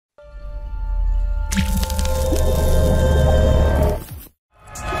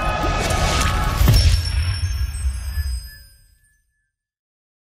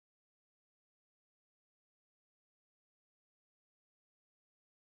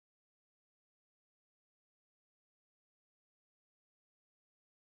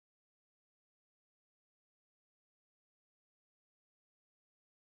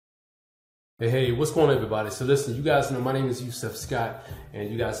Hey, what's going on, everybody? So listen, you guys know my name is Yusef Scott, and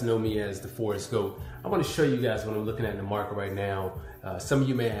you guys know me as the Forex GOAT. I want to show you guys what I'm looking at in the market right now. Some of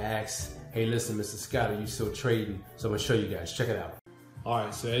you may ask, hey, listen, Mr. Scott, are you still trading? So I'm going to show you guys. Check it out. All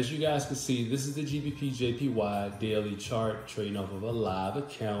right, so as you guys can see, this is the GBP JPY daily chart, trading off of a live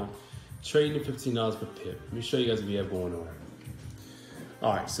account, trading at $15 per pip. Let me show you guys what we have going on.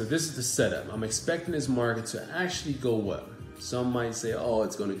 All right, so this is the setup. I'm expecting this market to actually go up. Some might say, oh,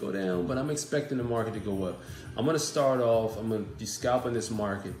 it's gonna go down, but I'm expecting the market to go up. I'm gonna start off, I'm gonna be scalping this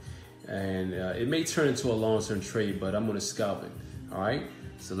market, and it may turn into a long-term trade, but I'm gonna scalp it, all right?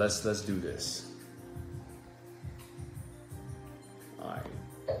 So let's do this. All right,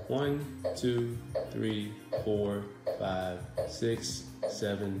 1, 2, 3, 4, 5, 6,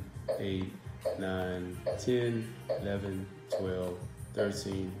 7, 8, 9, 10, 11, 12,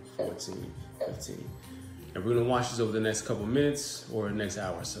 13, 14, 15. And we're gonna watch this over the next couple minutes or the next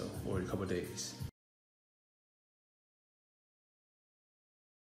hour or so, or a couple days.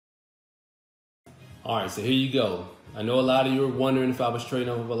 All right, so here you go. I know a lot of you are wondering if I was trading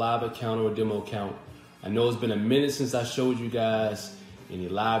off of a live account or a demo account. I know it's been a minute since I showed you guys any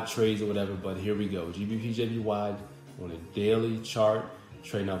live trades or whatever, but here we go. GBP JPY on a daily chart,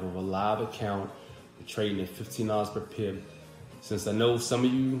 trading off of a live account. We're trading at $15 per pip. Since I know some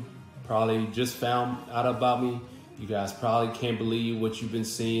of you probably just found out about me, you guys probably can't believe what you've been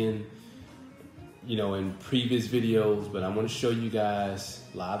seeing, you know, in previous videos, but I'm going to show you guys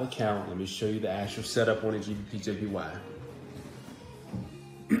live account. Let me show you the actual setup on the GBP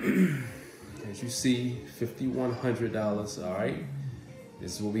JPY. As you see, $5,100. All right,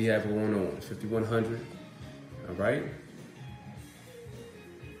 this is what we have going on. $5,100. All right.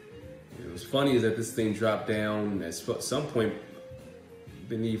 What's funny is that this thing dropped down at some point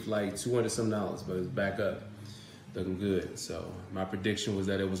beneath like $200 some, but it's back up, looking good. So my prediction was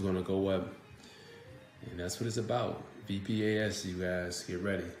that it was going to go up, and that's what it's about. VPAS, you guys, get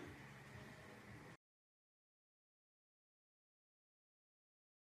ready.